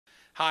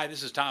Hi,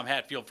 this is Tom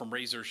Hatfield from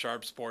Razor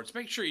Sharp Sports.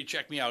 Make sure you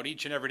check me out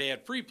each and every day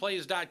at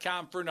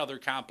freeplays.com for another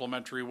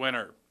complimentary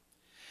winner.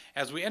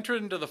 As we enter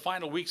into the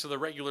final weeks of the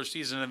regular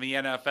season in the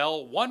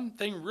NFL, one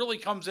thing really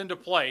comes into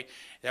play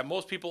that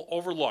most people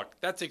overlook.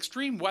 That's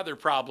extreme weather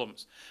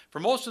problems. For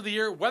most of the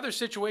year, weather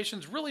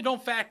situations really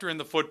don't factor in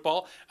the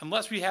football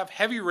unless we have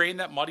heavy rain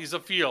that muddies a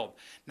field.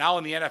 Now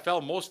in the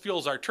NFL, most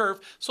fields are turf,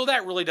 so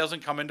that really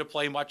doesn't come into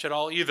play much at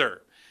all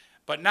either.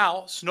 But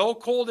now, snow,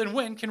 cold, and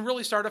wind can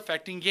really start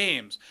affecting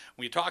games.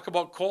 When you talk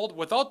about cold,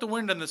 without the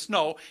wind and the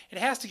snow, it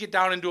has to get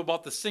down into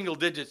about the single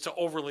digits to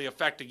overly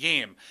affect a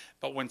game.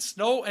 But when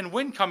snow and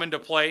wind come into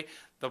play,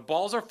 the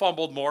balls are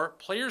fumbled more,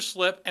 players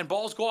slip, and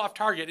balls go off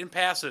target in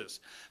passes.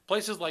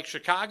 Places like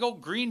Chicago,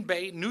 Green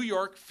Bay, New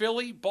York,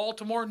 Philly,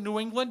 Baltimore, New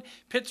England,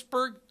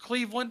 Pittsburgh,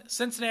 Cleveland,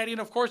 Cincinnati,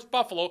 and of course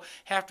Buffalo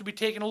have to be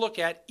taken a look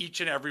at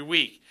each and every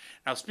week.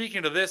 Now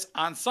speaking of this,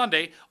 on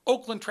Sunday,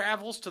 Oakland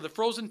travels to the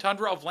frozen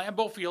tundra of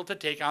Lambeau Field to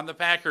take on the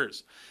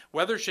Packers.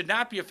 Weather should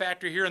not be a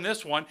factor here in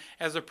this one,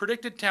 as the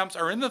predicted temps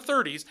are in the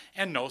 30s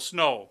and no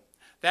snow.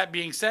 That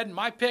being said,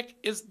 my pick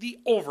is the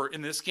over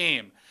in this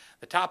game.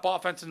 The top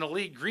offense in the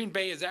league, Green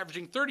Bay, is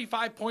averaging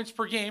 35 points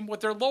per game,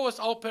 with their lowest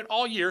output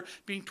all year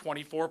being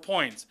 24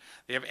 points.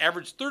 They have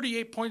averaged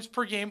 38 points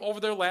per game over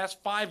their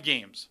last 5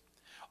 games.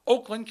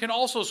 Oakland can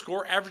also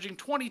score, averaging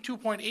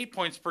 22.8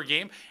 points per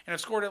game, and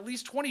have scored at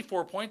least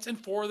 24 points in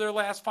 4 of their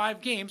last 5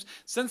 games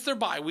since their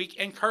bye week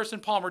and Carson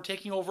Palmer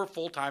taking over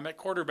full-time at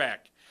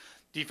quarterback.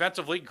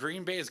 Defensively,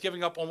 Green Bay is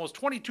giving up almost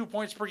 22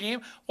 points per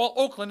game, while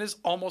Oakland is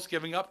almost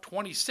giving up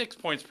 26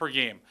 points per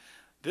game.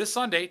 This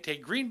Sunday,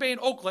 take Green Bay and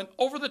Oakland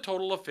over the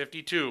total of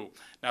 52.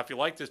 Now, if you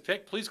like this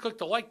pick, please click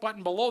the like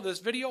button below this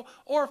video,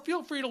 or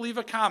feel free to leave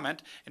a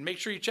comment, and make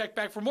sure you check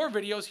back for more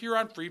videos here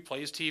on Free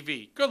Plays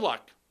TV. Good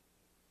luck.